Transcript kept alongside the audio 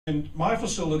And my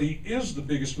facility is the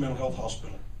biggest mental health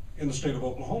hospital in the state of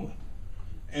Oklahoma.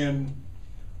 And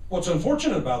what's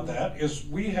unfortunate about that is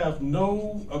we have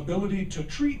no ability to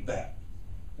treat that.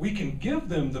 We can give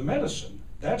them the medicine,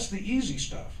 that's the easy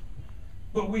stuff,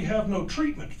 but we have no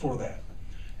treatment for that.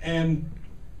 And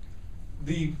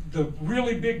the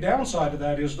really big downside of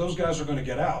that is those guys are going to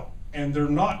get out and they're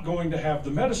not going to have the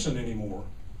medicine anymore.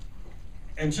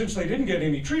 And since they didn't get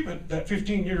any treatment, that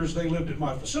 15 years they lived at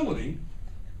my facility,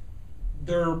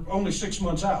 they're only 6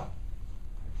 months out.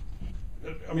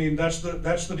 I mean, that's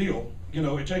the deal. You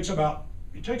know, it takes about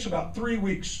 3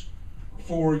 weeks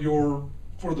for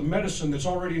the medicine that's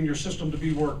already in your system to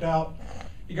be worked out.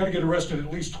 You got to get arrested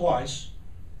at least twice.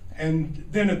 And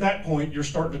then at that point, you're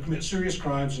starting to commit serious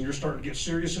crimes and you're starting to get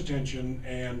serious attention.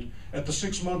 And at the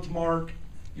 6-month mark,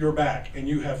 you're back and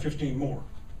you have 15 more.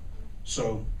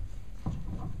 So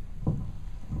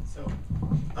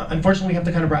unfortunately, we have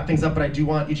to kind of wrap things up, but I do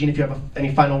want, Eugene, if you have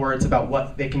any final words about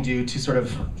what they can do to sort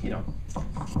of,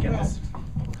 get this.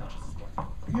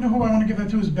 You know who I want to give that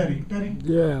to is Betty. Betty?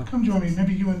 Yeah. Come join me.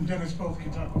 Maybe you and Dennis both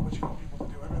can talk about what you want people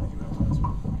to do. I'd rather you have this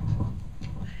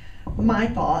one. My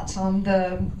thoughts on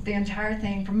the entire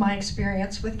thing from my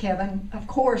experience with Kevin, of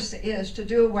course, is to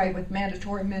do away with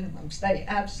mandatory minimums. They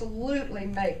absolutely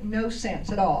make no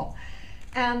sense at all.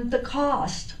 And the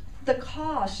cost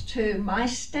to my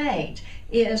state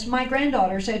is my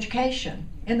granddaughter's education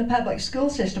in the public school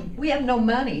system. We have no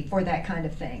money for that kind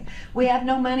of thing. We have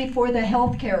no money for the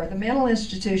health care, the mental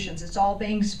institutions. It's all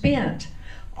being spent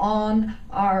on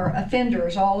our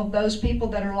offenders, all of those people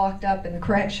that are locked up in the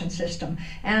correction system.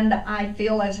 And I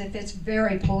feel as if it's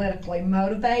very politically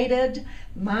motivated.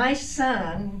 My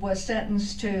son was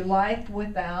sentenced to life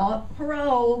without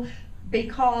parole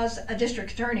because a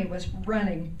district attorney was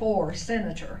running for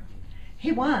senator.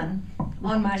 He won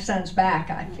on my son's back,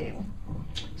 I feel.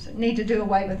 So need to do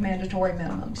away with mandatory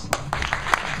minimums.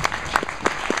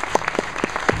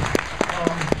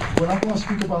 What I'm going to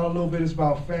speak about a little bit is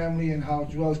about family and how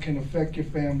drugs can affect your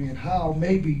family and how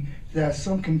maybe that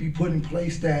some can be put in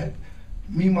place that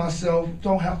me, myself,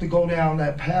 don't have to go down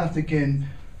that path again.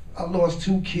 I lost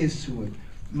 2 kids to it.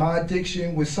 My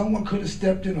addiction, where someone could have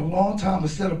stepped in a long time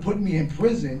instead of putting me in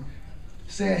prison,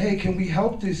 saying, hey, can we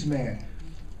help this man?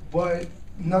 But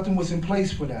nothing was in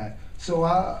place for that. So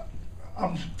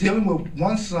I'm dealing with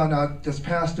one son that's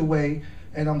passed away,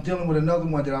 and I'm dealing with another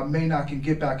one that I may not can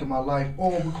get back in my life,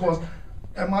 all because,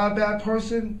 am I a bad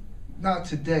person? Not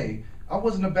today. I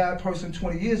wasn't a bad person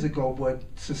 20 years ago, but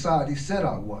society said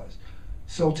I was.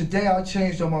 So today I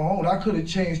changed on my own. I could have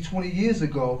changed 20 years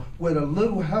ago with a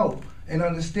little help and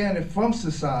understanding from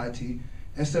society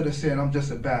instead of saying I'm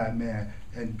just a bad man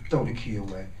and throw the key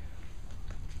away.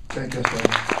 Thank you,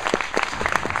 sir.